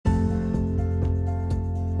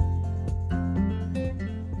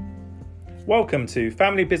Welcome to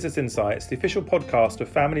Family Business Insights, the official podcast of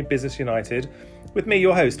Family Business United, with me,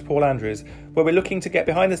 your host, Paul Andrews, where we're looking to get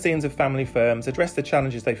behind the scenes of family firms, address the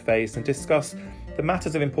challenges they face, and discuss the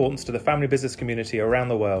matters of importance to the family business community around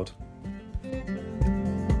the world.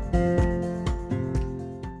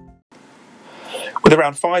 With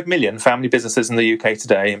around 5 million family businesses in the UK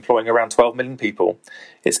today, employing around 12 million people,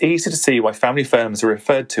 it's easy to see why family firms are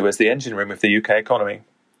referred to as the engine room of the UK economy.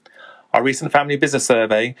 Our recent family business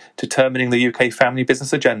survey, Determining the UK Family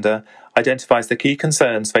Business Agenda, identifies the key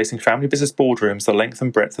concerns facing family business boardrooms the length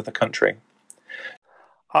and breadth of the country.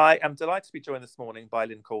 I am delighted to be joined this morning by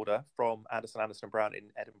Lynn Calder from Anderson Brown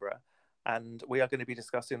in Edinburgh, and we are going to be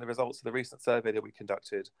discussing the results of the recent survey that we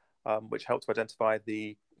conducted, which helped to identify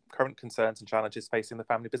the current concerns and challenges facing the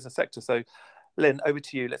family business sector. So, Lynn, over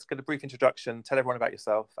to you. Let's get a brief introduction, tell everyone about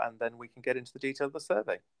yourself, and then we can get into the detail of the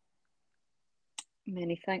survey.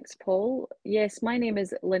 Many thanks, Paul. Yes, my name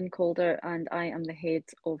is Lynn Calder and I am the head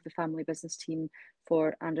of the family business team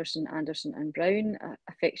for Anderson Brown,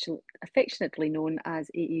 affectionately known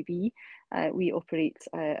as AAB. We operate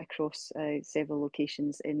across several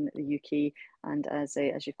locations in the UK, and as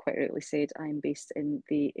you've quite rightly said, I'm based in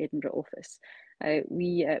the Edinburgh office.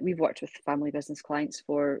 We've worked with family business clients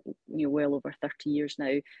for well over 30 years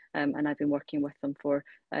now, and I've been working with them for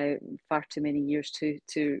far too many years to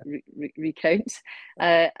recount.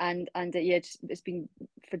 It's been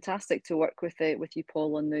fantastic to work with you,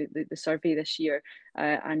 Paul, on the survey this year,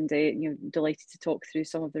 and delighted to talk through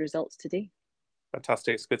some of the results today.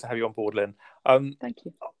 Fantastic. It's good to have you on board, Lynn. Thank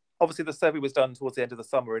you. Obviously, the survey was done towards the end of the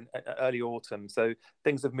summer and early autumn, so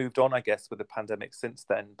things have moved on, I guess, with the pandemic since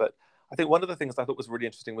then. But I think one of the things I thought was really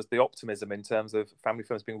interesting was the optimism in terms of family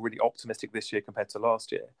firms being really optimistic this year compared to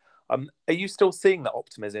last year. Are you still seeing that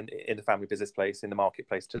optimism in the family business place, in the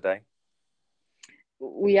marketplace today?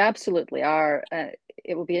 We absolutely are.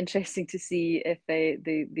 It will be interesting to see if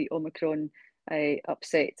the Omicron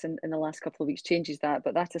upset in the last couple of weeks changes that.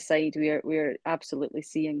 But that aside, we are absolutely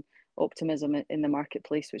seeing optimism in the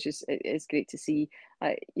marketplace, which is great to see.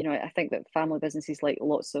 I think that family businesses, like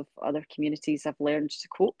lots of other communities, have learned to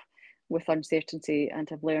cope with uncertainty and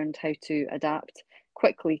have learned how to adapt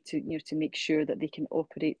quickly to make sure that they can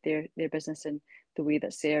operate their business in the way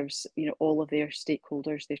that serves all of their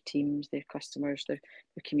stakeholders, their teams, their customers, their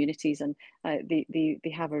communities, and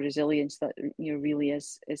they have a resilience that really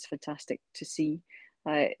is fantastic to see.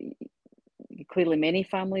 Clearly, many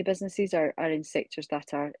family businesses are in sectors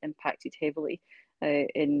that are impacted heavily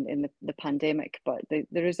in the pandemic, but the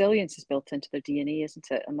resilience is built into their DNA,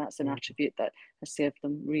 isn't it? And that's an attribute that has served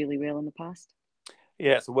them really well in the past.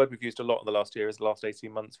 Yeah, it's a word we've used a lot in the last year, is the last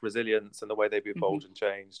 18 months, resilience and the way they've evolved and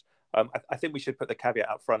changed. I think we should put the caveat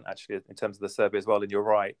up front, actually, in terms of the survey as well. And you're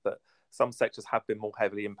right that some sectors have been more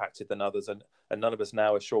heavily impacted than others, and none of us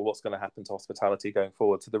now are sure what's going to happen to hospitality going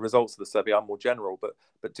forward. So the results of the survey are more general, but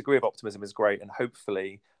degree of optimism is great. And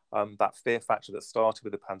hopefully that fear factor that started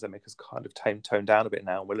with the pandemic has kind of toned down a bit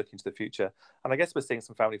now, and we're looking to the future. And I guess we're seeing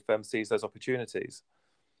some family firms seize those opportunities.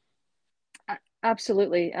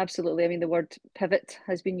 Absolutely. I mean, the word pivot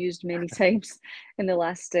has been used many times in the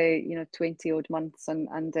last 20 odd months, and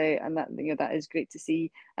that that is great to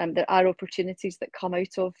see. There are opportunities that come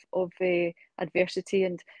out of adversity,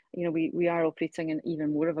 and we are operating in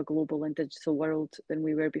even more of a global and digital world than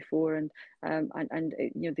we were before, and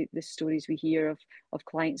the stories we hear of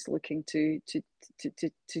clients looking to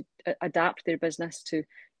adapt their business to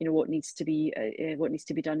what needs to be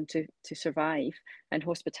done to survive, and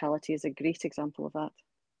hospitality is a great example of that.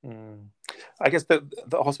 I guess the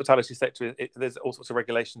hospitality sector, there's all sorts of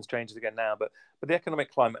regulations changes again now, but the economic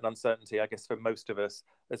climate and uncertainty, I guess for most of us,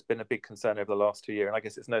 has been a big concern over the last 2 years. And I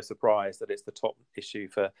guess it's no surprise that it's the top issue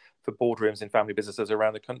for boardrooms in family businesses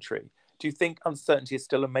around the country. Do you think uncertainty is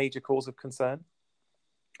still a major cause of concern?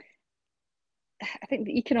 I think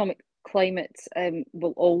the economic climate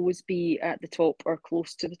will always be at the top or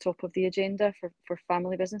close to the top of the agenda for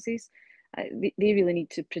family businesses. They really need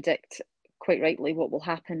to predict, quite rightly, what will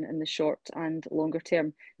happen in the short and longer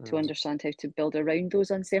term to understand how to build around those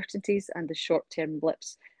uncertainties and the short-term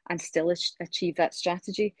blips and still achieve that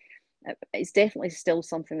strategy. It's definitely still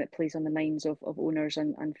something that plays on the minds of owners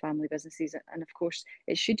and family businesses, and of course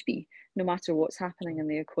it should be. No matter what's happening in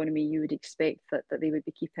the economy, you would expect that they would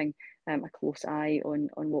be keeping a close eye on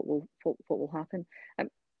what will happen.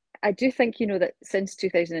 I do think that since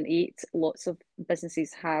 2008, lots of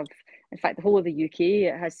businesses have, in fact, the whole of the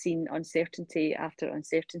UK has seen uncertainty after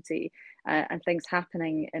uncertainty, and things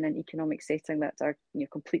happening in an economic setting that are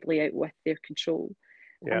completely out with their control.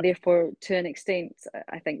 Yeah. And therefore, to an extent,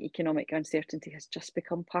 I think economic uncertainty has just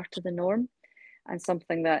become part of the norm. and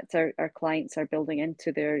something that our clients are building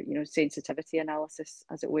into their, sensitivity analysis,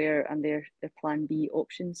 as it were, and their plan B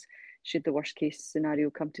options should the worst case scenario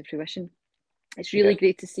come to fruition. It's Yeah. really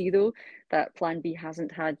great to see, though, that Plan B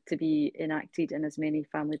hasn't had to be enacted in as many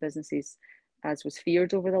family businesses as was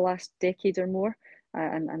feared over the last decade or more,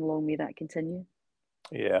 and long may that continue.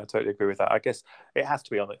 Yeah, I totally agree with that. I guess it has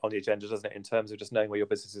to be on the agenda, doesn't it, in terms of just knowing where your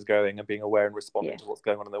business is going and being aware and responding Yeah. to what's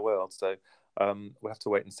going on in the world. So we'll have to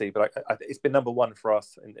wait and see. But it's been number one for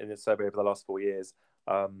us in the survey over the last 4 years.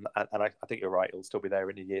 And I think you're right. It'll still be there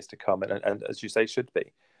in the years to come. And as you say, should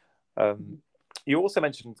be. Mm-hmm. You also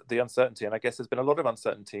mentioned the uncertainty. And I guess there's been a lot of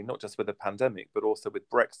uncertainty, not just with the pandemic, but also with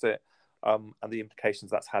Brexit and the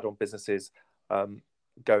implications that's had on businesses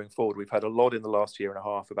going forward. We've heard a lot in the last year and a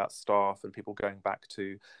half about staff and people going back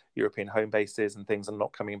to European home bases and things and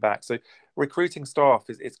not coming back. So recruiting staff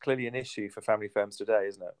is clearly an issue for family firms today,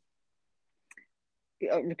 isn't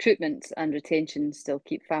it? Recruitment and retention still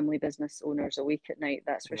keep family business owners awake at night,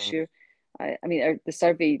 that's for sure. I mean, the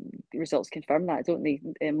survey results confirm that, don't they?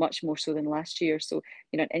 Much more so than last year. So,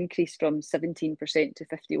 an increase from 17% to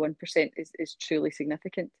 51% is truly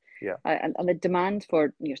significant. Yeah. And the demand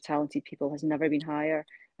for talented people has never been higher.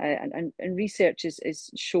 And research is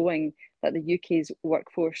showing that the UK's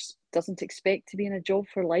workforce doesn't expect to be in a job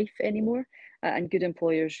for life anymore. And good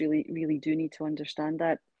employers really do need to understand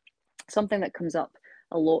that. Something that comes up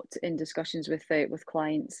a lot in discussions with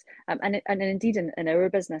clients, and indeed in our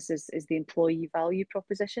business is the employee value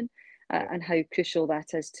proposition, and how crucial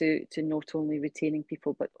that is to not only retaining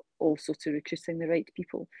people but also to recruiting the right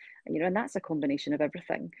people. And that's a combination of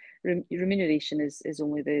everything. Remuneration is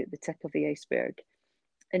only the tip of the iceberg.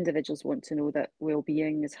 Individuals want to know that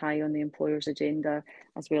well-being is high on the employer's agenda,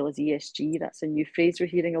 as well as ESG. That's a new phrase we're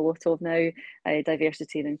hearing a lot of now.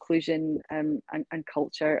 Diversity and inclusion, and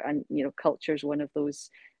culture. And culture is one of those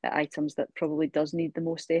items that probably does need the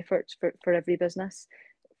most effort for every business.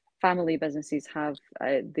 Family businesses have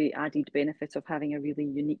the added benefit of having a really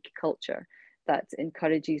unique culture that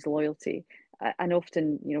encourages loyalty. And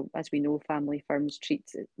often, as we know, family firms treat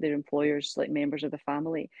their employers like members of the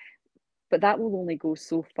family. But that will only go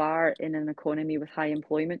so far in an economy with high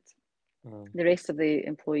employment. The rest of the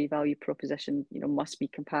employee value proposition, must be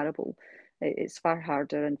comparable. It's far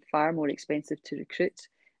harder and far more expensive to recruit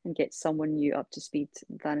and get someone new up to speed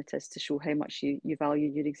than it is to show how much you value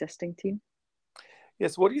your existing team.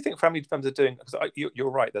 Yes. What do you think family firms are doing? Because you're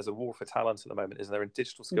right. There's a war for talent at the moment, isn't there? And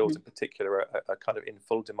digital skills in particular are kind of in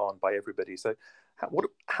full demand by everybody. So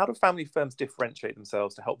how do family firms differentiate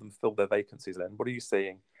themselves to help them fill their vacancies then? What are you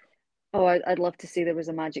seeing? Oh, I'd love to say there was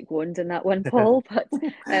a magic wand in that one, Paul, but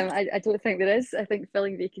I don't think there is. I think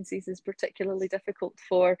filling vacancies is particularly difficult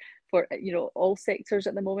for all sectors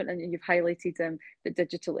at the moment, and you've highlighted that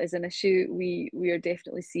digital is an issue. We are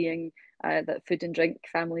definitely seeing that food and drink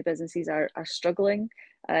family businesses are struggling.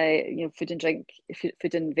 Food and drink,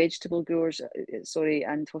 food and vegetable growers,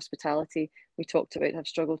 and hospitality, we talked about, have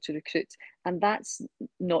struggled to recruit, and that's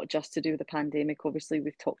not just to do with the pandemic. Obviously,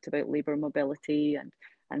 we've talked about labour mobility and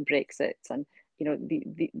Brexit, and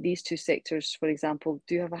these two sectors, for example,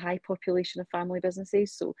 do have a high population of family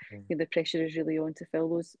businesses, so the pressure is really on to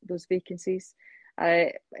fill those vacancies.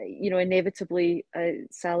 Inevitably,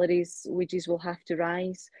 salaries, wages will have to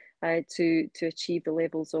rise to achieve the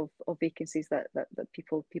levels of vacancies that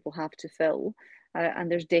people have to fill, and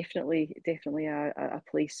there's definitely a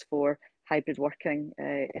place for hybrid working,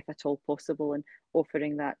 if at all possible, and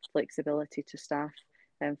offering that flexibility to staff.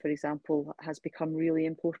 For example, has become really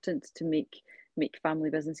important to make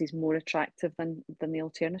family businesses more attractive than the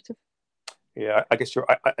alternative. Yeah, I guess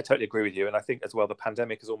I totally agree with you. And I think as well, the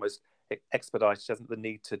pandemic has almost expedited, hasn't the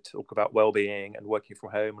need to talk about well-being and working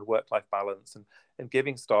from home and work-life balance and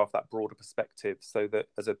giving staff that broader perspective so that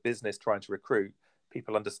as a business trying to recruit,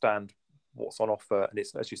 people understand what's on offer. And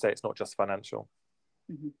it's, as you say, it's not just financial.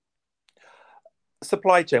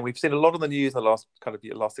 Supply chain. We've seen a lot on the news in the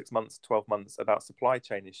last 6 months, 12 months about supply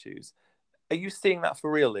chain issues. Are you seeing that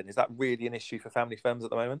for real, Lynn? Is that really an issue for family firms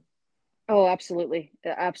at the moment? Oh, absolutely,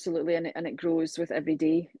 absolutely, and it grows with every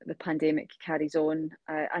day. The pandemic carries on,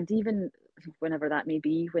 and even whenever that may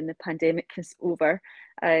be, when the pandemic is over,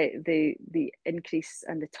 the increase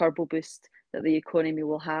and the turbo boost that the economy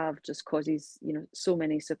will have just causes so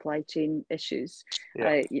many supply chain issues.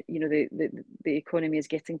 Yeah. The economy is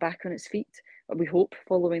getting back on its feet, we hope,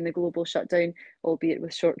 following the global shutdown, albeit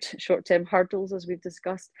with short-term hurdles, as we've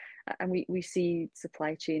discussed. And we see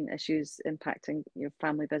supply chain issues impacting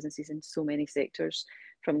family businesses in so many sectors,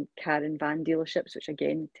 from car and van dealerships, which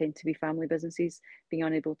again tend to be family businesses, being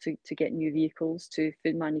unable to get new vehicles, to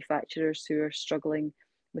food manufacturers who are struggling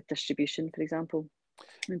with distribution, for example.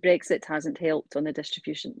 And Brexit hasn't helped on the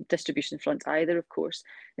distribution front either, of course,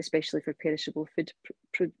 especially for perishable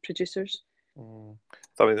food producers. So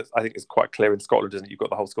I think it's quite clear in Scotland, isn't it? You've got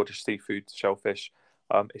the whole Scottish seafood, shellfish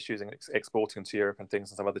issues and exporting to Europe and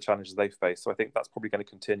things, and some other challenges they face. So I think that's probably going to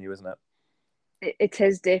continue, isn't it? It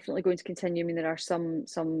is definitely going to continue. I mean, there are some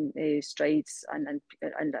strides and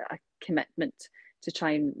a commitment to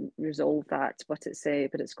try and resolve that, but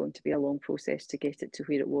it's going to be a long process to get it to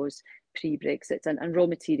where it was pre-Brexit. And raw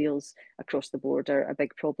materials across the board are a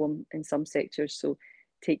big problem in some sectors. So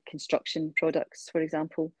take construction products, for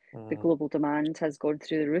example. The global demand has gone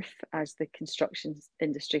through the roof as the construction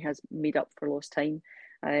industry has made up for lost time.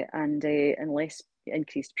 And unless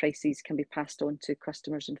increased prices can be passed on to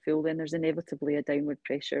customers in full, then there's inevitably a downward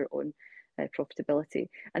pressure on profitability.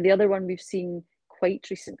 And the other one we've seen quite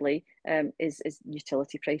recently is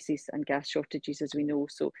utility prices and gas shortages, as we know.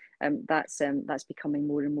 So that's becoming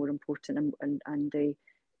more and more important and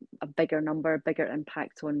a bigger number, bigger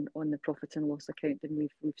impact on the profit and loss account than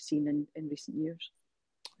we've seen in recent years.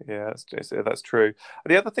 Yeah, that's true.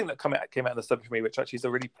 The other thing that came out of the summit for me, which actually is a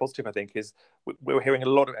really positive, I think, is we were hearing a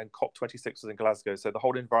lot of, and COP26 was in Glasgow, so the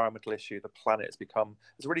whole environmental issue, the planet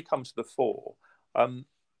has really come to the fore.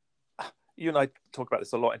 You and I talk about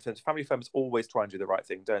this a lot in terms of family firms always try and do the right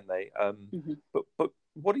thing, don't they? But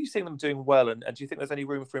what are you seeing them doing well, and do you think there's any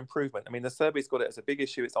room for improvement? I mean, the survey's got it as a big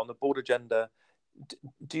issue. It's on the board agenda.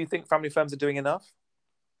 Do you think family firms are doing enough?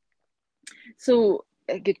 So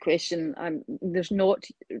a good question. There's not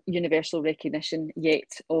universal recognition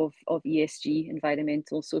yet of ESG,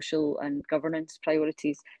 environmental, social and governance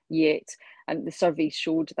priorities yet. And the survey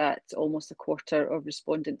showed that almost a quarter of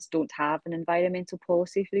respondents don't have an environmental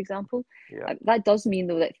policy, for example. Yeah. That does mean,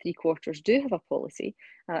 though, that 3/4 do have a policy,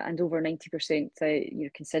 and over 90%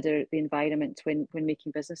 consider the environment when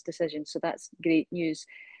making business decisions. So that's great news.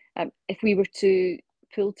 If we were to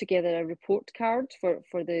pull together a report card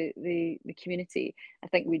for the community, I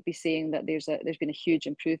think we'd be saying that there's been a huge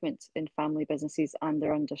improvement in family businesses and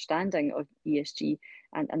their understanding of ESG,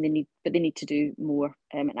 and they need to do more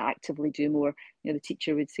and actively do more. The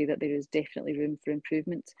teacher would say that there is definitely room for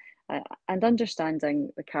improvement, and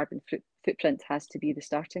understanding the carbon footprint has to be the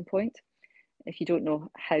starting point. If you don't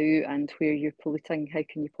know how and where you're polluting, how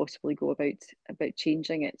can you possibly go about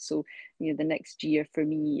changing it? So, the next year for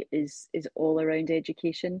me is all around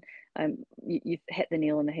education. You've hit the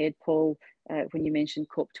nail on the head, Paul, when you mentioned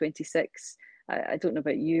COP26. I don't know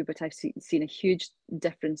about you, but I've seen a huge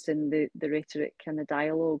difference in the rhetoric and the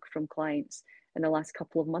dialogue from clients in the last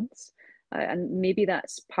couple of months. And maybe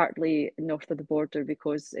that's partly north of the border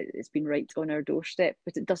because it's been right on our doorstep,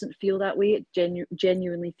 but it doesn't feel that way. It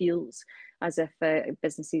genuinely feels as if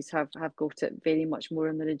businesses have got it very much more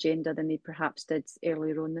on their agenda than they perhaps did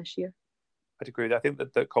earlier on this year. I'd agree. I think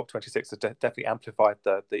that the COP26 has definitely amplified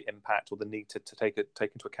the impact or the need to take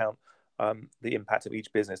into account the impact of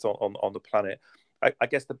each business on the planet. I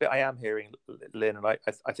guess the bit I am hearing, Lynn, and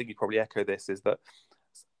I think you probably echo this, is that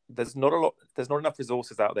there's not enough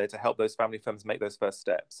resources out there to help those family firms make those first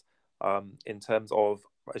steps in terms of,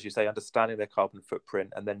 as you say, understanding their carbon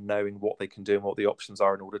footprint and then knowing what they can do and what the options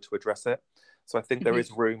are in order to address it. So I think there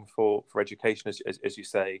is room for education, as you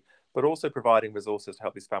say, but also providing resources to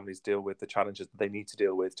help these families deal with the challenges that they need to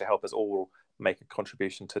deal with to help us all make a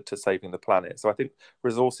contribution to saving the planet. So I think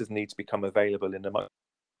resources need to become available in a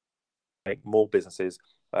make more businesses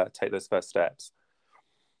take those first steps.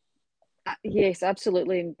 Yes,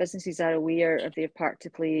 absolutely. And businesses are aware of their part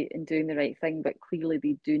to play in doing the right thing, but clearly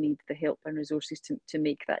they do need the help and resources to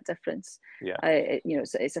make that difference. Yeah.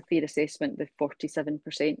 It's a fair assessment with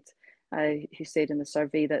 47% who said in the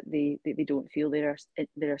survey that they don't feel there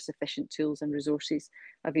are sufficient tools and resources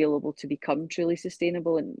available to become truly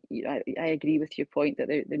sustainable. And I agree with your point that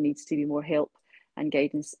there needs to be more help and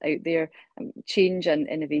guidance out there. Change and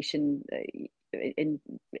innovation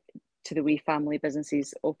to the way family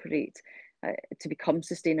businesses operate to become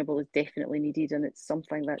sustainable is definitely needed, and it's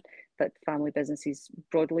something that family businesses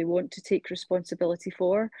broadly want to take responsibility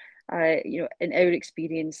for. In our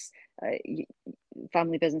experience,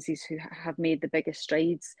 family businesses who have made the biggest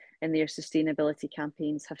strides in their sustainability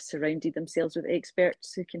campaigns have surrounded themselves with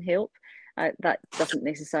experts who can help. That doesn't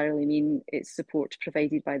necessarily mean it's support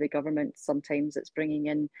provided by the government. Sometimes it's bringing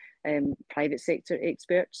in private sector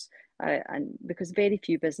experts, and because very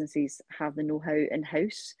few businesses have the know-how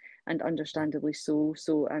in-house, and understandably so.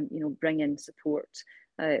 So, bring in support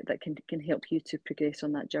that can help you to progress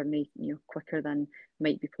on that journey, quicker than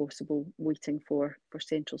might be possible waiting for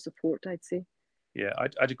central support, I'd say. Yeah,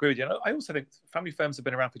 I'd agree with you. And I also think family firms have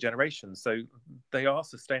been around for generations, so they are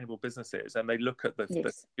sustainable businesses, and they look at the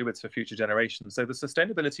Yes. stewards for future generations. So the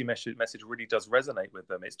sustainability message really does resonate with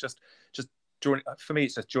them. It's just joining, for me,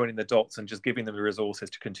 it's just joining the dots and just giving them the resources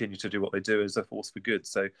to continue to do what they do as a force for good.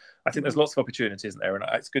 So I think there's lots of opportunity, isn't there? And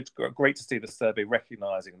it's great to see the survey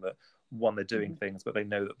recognising that, one, they're doing things, but they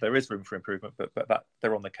know that there is room for improvement, but that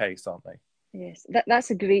they're on the case, aren't they? Yes,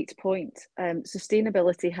 that's a great point.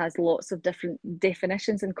 Sustainability has lots of different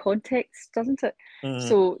definitions and contexts, doesn't it? Mm.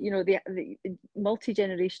 So, the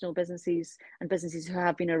multi-generational businesses and businesses who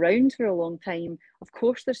have been around for a long time, of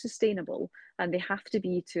course, they're sustainable, and they have to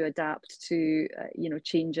be to adapt to,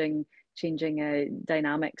 changing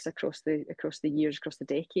dynamics across the years, across the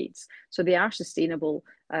decades. So they are sustainable,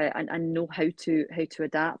 and know how to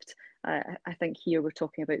adapt. I think here we're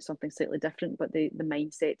talking about something slightly different, but the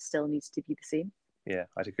mindset still needs to be the same. Yeah,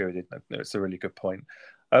 I'd agree with you. No, it's a really good point.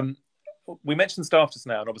 Um, we mentioned staff just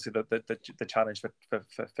now, and obviously the challenge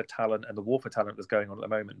for talent and the war for talent that's going on at the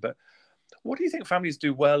moment. But what do you think families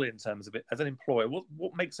do well in terms of it as an employer?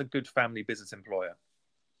 What makes a good family business employer?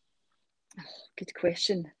 Good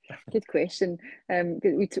question. Good question.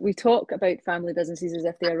 We talk about family businesses as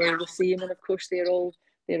if they are all the same, and of course they're all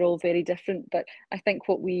very different. But I think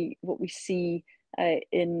what we see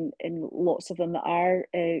in lots of them that are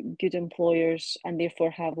good employers and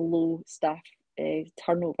therefore have low staff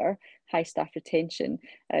turnover, high staff retention,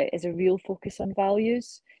 is a real focus on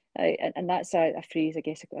values. And that's a phrase, I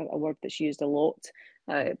guess, a word that's used a lot.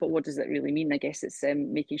 But what does that really mean? I guess it's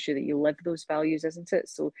making sure that you live those values, isn't it?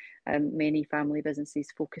 So many family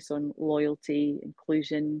businesses focus on loyalty,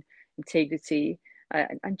 inclusion, integrity,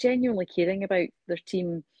 and genuinely caring about their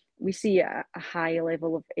team. We see a high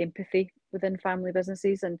level of empathy within family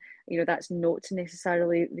businesses, and that's not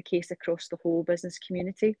necessarily the case across the whole business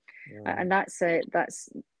community. And that's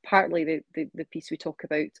partly the piece we talk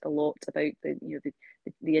about a lot about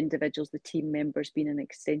the individuals, the team members being an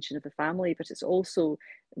extension of the family, but it's also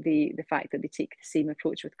the fact that they take the same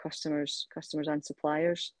approach with customers and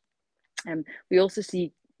suppliers. We also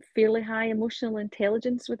see fairly high emotional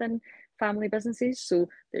intelligence within family businesses, so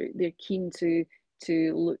they're keen to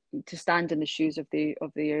stand in the shoes of their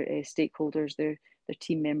stakeholders, their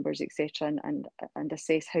team members, etc., and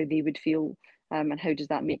assess how they would feel, and how does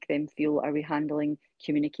that make them feel? Are we handling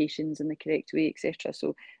communications in the correct way, etc.?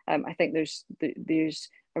 So I think there's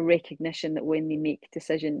a recognition that when they make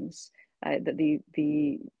decisions, that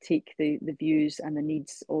they take the views and the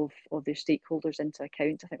needs of their stakeholders into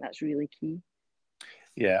account. I think that's really key.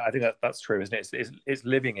 Yeah, I think that's true, isn't it? It's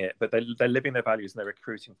living it, but they're living their values and they're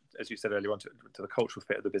recruiting, as you said earlier on, to the cultural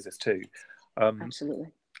fit of the business too. Absolutely.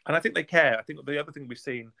 And I think they care. I think the other thing we've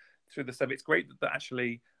seen through the survey, it's great that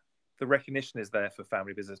actually the recognition is there for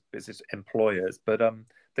family business employers, but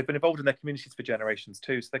they've been involved in their communities for generations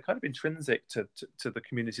too. So they're kind of intrinsic to the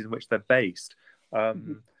communities in which they're based.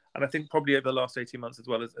 And I think probably over the last 18 months, as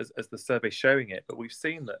well as the survey showing it, but we've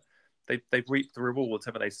seen that they've reaped the rewards,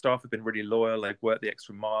 haven't they? Staff have been really loyal. They've worked the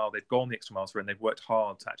extra mile. They've gone the extra miles, and they've worked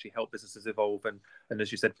hard to actually help businesses evolve and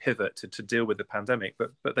as you said, pivot to deal with the pandemic.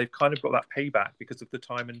 But they've kind of got that payback because of the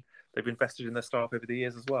time and they've invested in their staff over the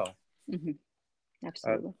years as well.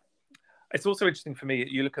 Absolutely. It's also interesting for me.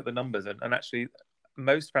 You look at the numbers, and actually,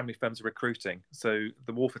 most family firms are recruiting. So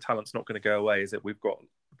the war for talent's not going to go away. Is it? We've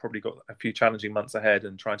probably got a few challenging months ahead,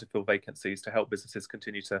 and trying to fill vacancies to help businesses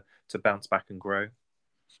continue to bounce back and grow.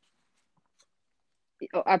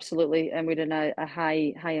 Oh, absolutely, and we're in a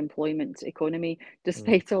high employment economy,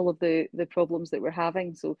 despite all of the problems that we're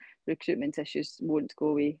having. So recruitment issues won't go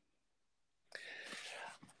away.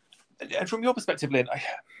 And from your perspective, Lynn,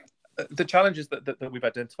 the challenges that we've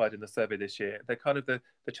identified in the survey this year, they're kind of the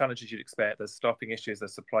challenges you'd expect. There's staffing issues,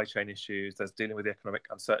 there's supply chain issues, there's dealing with the economic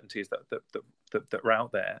uncertainties that are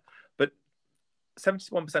out there. But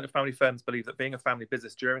 71% of family firms believe that being a family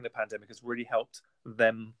business during the pandemic has really helped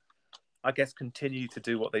them, I guess, continue to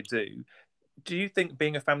do what they do. Do you think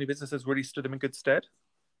being a family business has really stood them in good stead?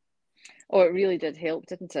 Oh, it really did help,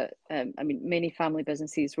 didn't it? I mean, many family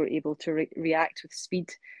businesses were able to react with speed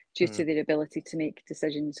due to their ability to make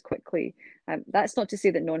decisions quickly. That's not to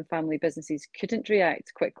say that non-family businesses couldn't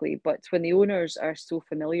react quickly, but when the owners are so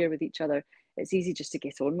familiar with each other, it's easy just to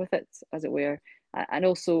get on with it, as it were. And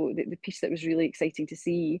also, the piece that was really exciting to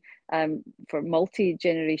see for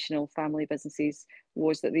multi-generational family businesses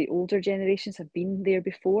was that the older generations have been there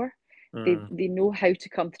before. They know how to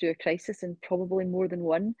come through a crisis, and probably more than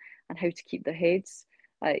one, and how to keep their heads.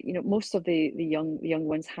 Most of the young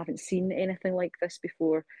ones haven't seen anything like this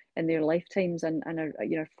before in their lifetimes, and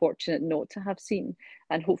are fortunate not to have seen,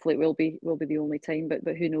 and hopefully it will be the only time,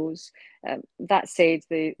 but who knows. That said,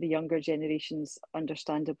 the younger generations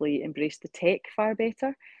understandably embrace the tech far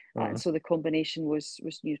better, and so the combination was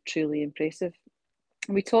truly impressive.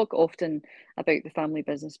 We talk often about the family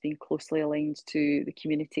business being closely aligned to the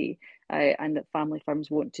community, and that family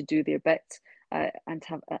firms want to do their bit,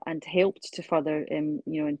 and helped to further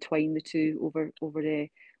entwine the two over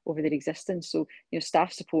their existence. So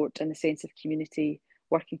staff support and the sense of community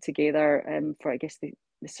working together, for, I guess, the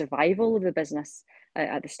survival of the business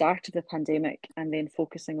at the start of the pandemic, and then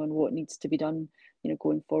focusing on what needs to be done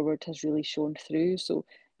going forward, has really shown through. So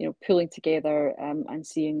pulling together, and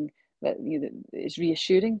seeing that it's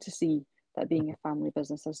reassuring to see that being a family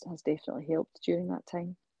business has definitely helped during that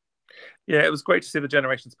time. Yeah, it was great to see the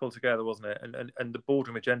generations pull together, wasn't it? And the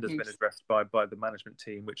boardroom agenda has Yes. been addressed by the management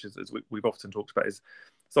team, which is, as we've often talked about, is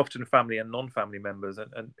it's often family and non-family members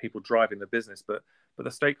and people driving the business, but the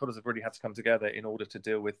stakeholders have really had to come together in order to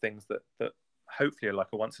deal with things that hopefully are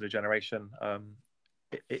like a once in a generation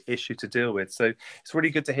issue to deal with. So it's really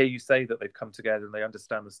good to hear you say that they've come together and they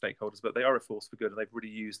understand the stakeholders, but they are a force for good, and they've really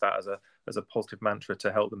used that as a positive mantra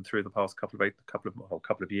to help them through the past couple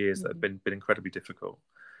of years that have been incredibly difficult.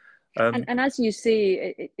 And as you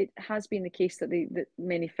say, it has been the case that that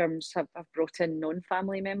many firms have brought in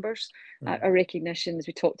non-family members. A recognition, as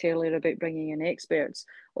we talked earlier about bringing in experts,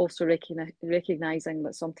 also recognising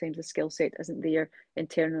that sometimes the skill set isn't there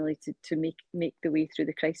internally to make the way through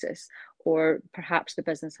the crisis, or perhaps the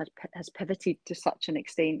business has pivoted to such an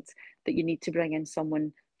extent that you need to bring in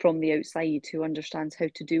someone from the outside who understands how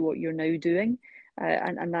to do what you're now doing.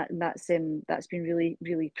 And that's been really,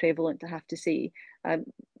 really prevalent, to have to say.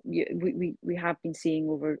 We have been seeing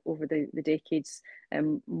over the decades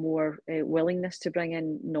more willingness to bring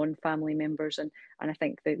in non-family members, and I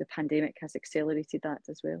think the pandemic has accelerated that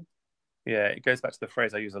as well. Yeah, it goes back to the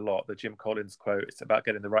phrase I use a lot, the Jim Collins quote. It's about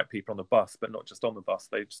getting the right people on the bus, but not just on the bus.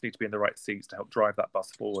 They just need to be in the right seats to help drive that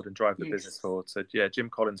bus forward and drive the business forward. So yeah,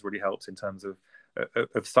 Jim Collins really helps in terms of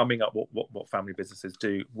summing up what family businesses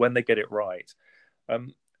do when they get it right.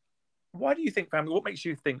 Why do you think family? What makes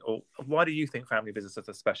you think, or why do you think family businesses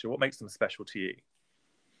are special? What makes them special to you?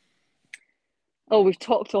 Oh, we've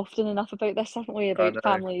talked often enough about this, haven't we? About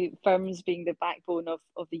family firms being the backbone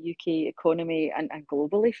of the UK economy, and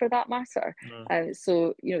globally for that matter.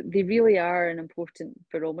 So they really are an important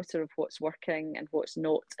barometer of what's working and what's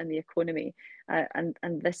not in the economy. And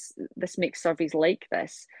this makes surveys like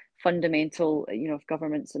this fundamental. If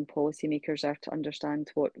governments and policymakers are to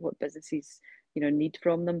understand what businesses need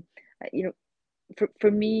from them.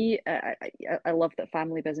 For me, I love that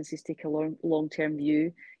family businesses take a long-term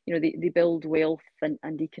view. They build wealth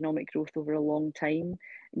and economic growth over a long time.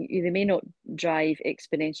 They may not drive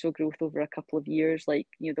exponential growth over a couple of years, like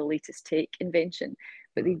the latest tech invention,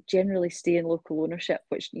 but they generally stay in local ownership,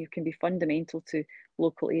 which can be fundamental to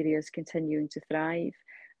local areas continuing to thrive.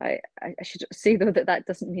 I should say, though, that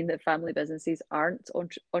doesn't mean that family businesses aren't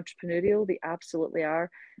entrepreneurial. They absolutely are.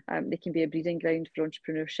 They can be a breeding ground for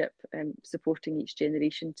entrepreneurship, supporting each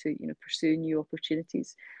generation to pursue new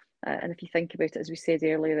opportunities. And if you think about it, as we said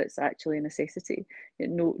earlier, it's actually a necessity.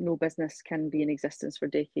 No business can be in existence for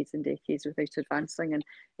decades and decades without advancing. And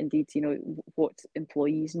indeed, what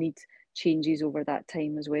employees need changes over that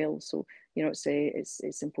time as well. So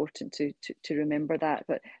it's important to remember that.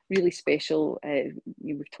 But really special.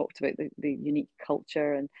 We've talked about the unique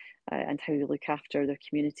culture and how they look after their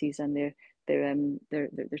communities and their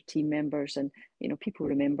team members, and people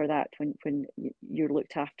remember that when you're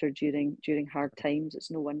looked after during hard times.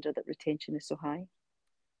 It's no wonder that retention is so high.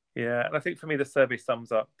 Yeah, and I think for me the survey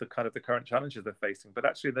sums up the current challenges they're facing, but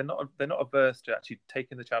actually they're not averse to actually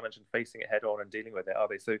taking the challenge and facing it head on and dealing with it, are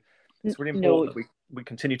they? So it's really important that we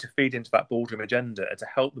continue to feed into that boardroom agenda to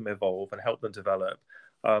help them evolve and help them develop,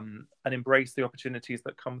 and embrace the opportunities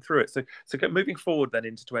that come through it. So moving forward then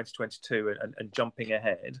into 2022 and jumping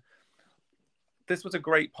ahead. This was a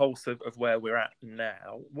great pulse of where we're at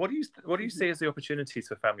now. What do you see as the opportunities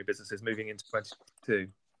for family businesses moving into 2022?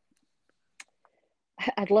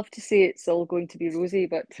 I'd love to say it's all going to be rosy,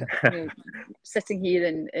 but sitting here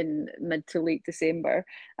in mid to late December,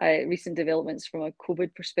 recent developments from a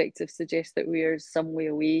COVID perspective suggest that we are some way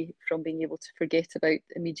away from being able to forget about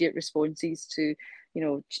immediate responses to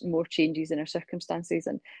more changes in our circumstances.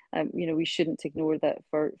 And we shouldn't ignore that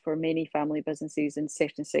for many family businesses in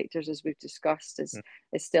certain sectors, as we've discussed, is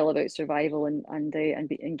still about survival and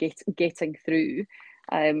getting through.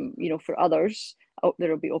 For others,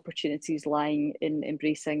 there will be opportunities lying in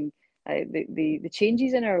embracing the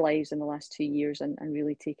changes in our lives in the last 2 years, and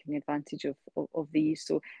really taking advantage of these.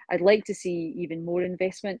 So I'd like to see even more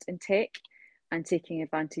investment in tech and taking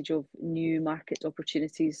advantage of new market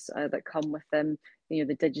opportunities that come with the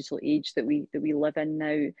digital age that we live in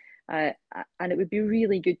now. And it would be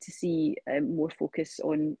really good to see more focus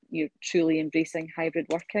on truly embracing hybrid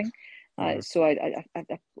working. So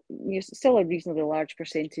still a reasonably large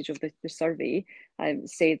percentage of the survey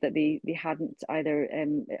said that they hadn't either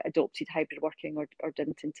adopted hybrid working or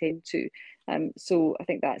didn't intend to. So I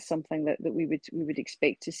think that's something that we would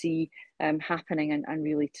expect to see happening, and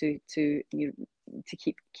really to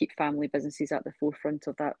keep family businesses at the forefront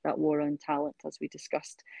of that war on talent, as we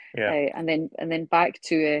discussed. And then back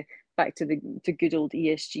to the good old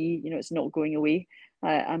ESG. It's not going away.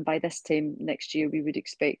 And by this time next year, we would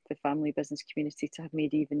expect the family business community to have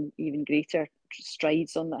made even greater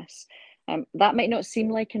strides on this. That might not seem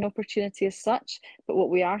like an opportunity as such, but what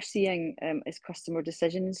we are seeing is customer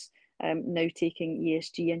decisions now taking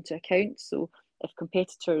ESG into account. So if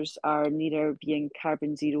competitors are nearer being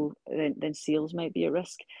carbon zero, then sales might be at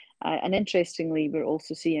risk. And interestingly, we're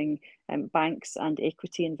also seeing banks and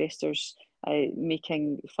equity investors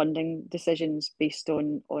making funding decisions based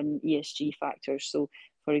on ESG factors. So,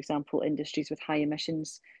 for example, industries with high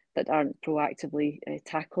emissions that aren't proactively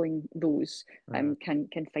tackling those can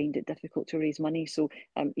find it difficult to raise money. So,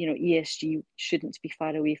 ESG shouldn't be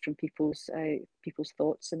far away from people's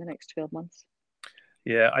thoughts in the next 12 months.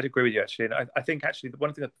 Yeah, I'd agree with you, actually. And I think, actually,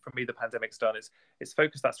 one thing that, for me, the pandemic's done is it's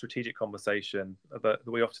focused that strategic conversation that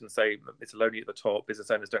we often say it's lonely at the top. Business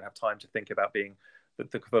owners don't have time to think about being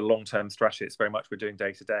the long-term strategy. It's very much we're doing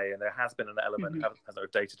day-to-day. And there has been an element of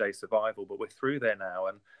day-to-day survival, but we're through there now.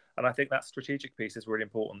 And I think that strategic piece is really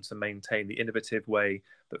important to maintain the innovative way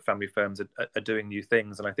that family firms are doing new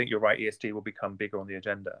things. And I think you're right, ESG will become bigger on the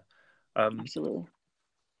agenda. Absolutely.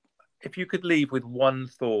 If you could leave with one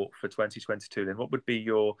thought for 2022, then what would be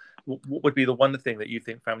the one thing that you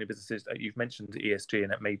think family businesses? You've mentioned ESG,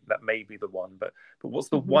 and that may be the one, but what's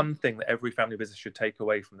the one thing that every family business should take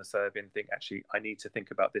away from the survey and think, actually, I need to think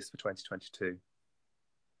about this for 2022?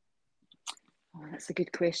 Oh, that's a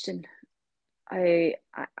good question. I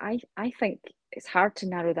think it's hard to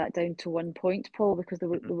narrow that down to one point, Paul, because there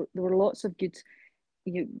were lots of good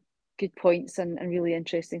points and really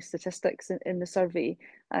interesting statistics in the survey,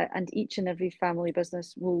 and each and every family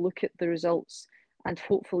business will look at the results and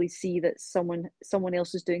hopefully see that someone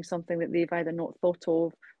else is doing something that they've either not thought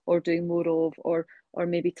of or doing more of, or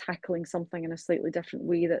maybe tackling something in a slightly different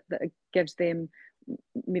way that gives them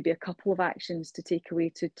maybe a couple of actions to take away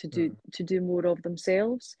to do more of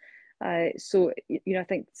themselves. So I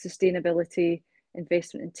think sustainability,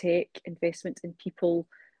 investment in tech, investment in people,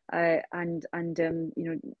 and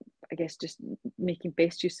I guess just making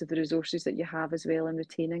best use of the resources that you have as well, and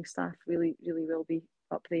retaining staff really will be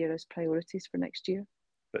up there as priorities for next year.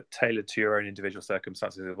 But tailored to your own individual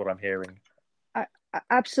circumstances is what I'm hearing.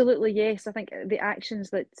 Absolutely, yes. I think the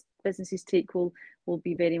actions that businesses take will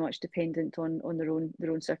be very much dependent on their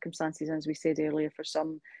own circumstances. And as we said earlier, for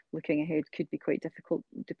some, looking ahead could be quite difficult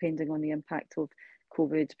depending on the impact of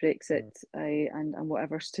COVID, Brexit, and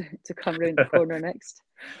whatever's to come around the corner next.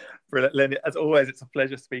 Brilliant, Lynn. As always, it's a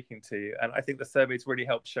pleasure speaking to you. And I think the surveys really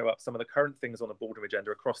helped show up some of the current things on the boardroom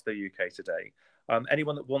agenda across the UK today.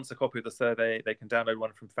 Anyone that wants a copy of the survey, they can download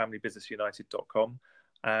one from familybusinessunited.com.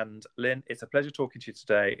 And Lynn, it's a pleasure talking to you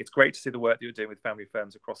today. It's great to see the work that you're doing with family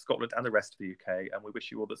firms across Scotland and the rest of the UK. And we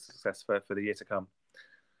wish you all the success for the year to come.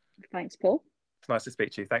 Thanks, Paul. It's nice to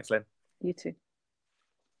speak to you. Thanks, Lynn. You too.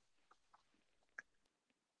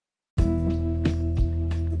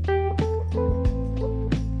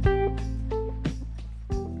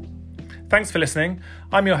 Thanks for listening.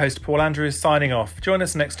 I'm your host, Paul Andrews, signing off. Join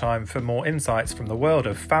us next time for more insights from the world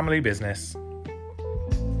of family business.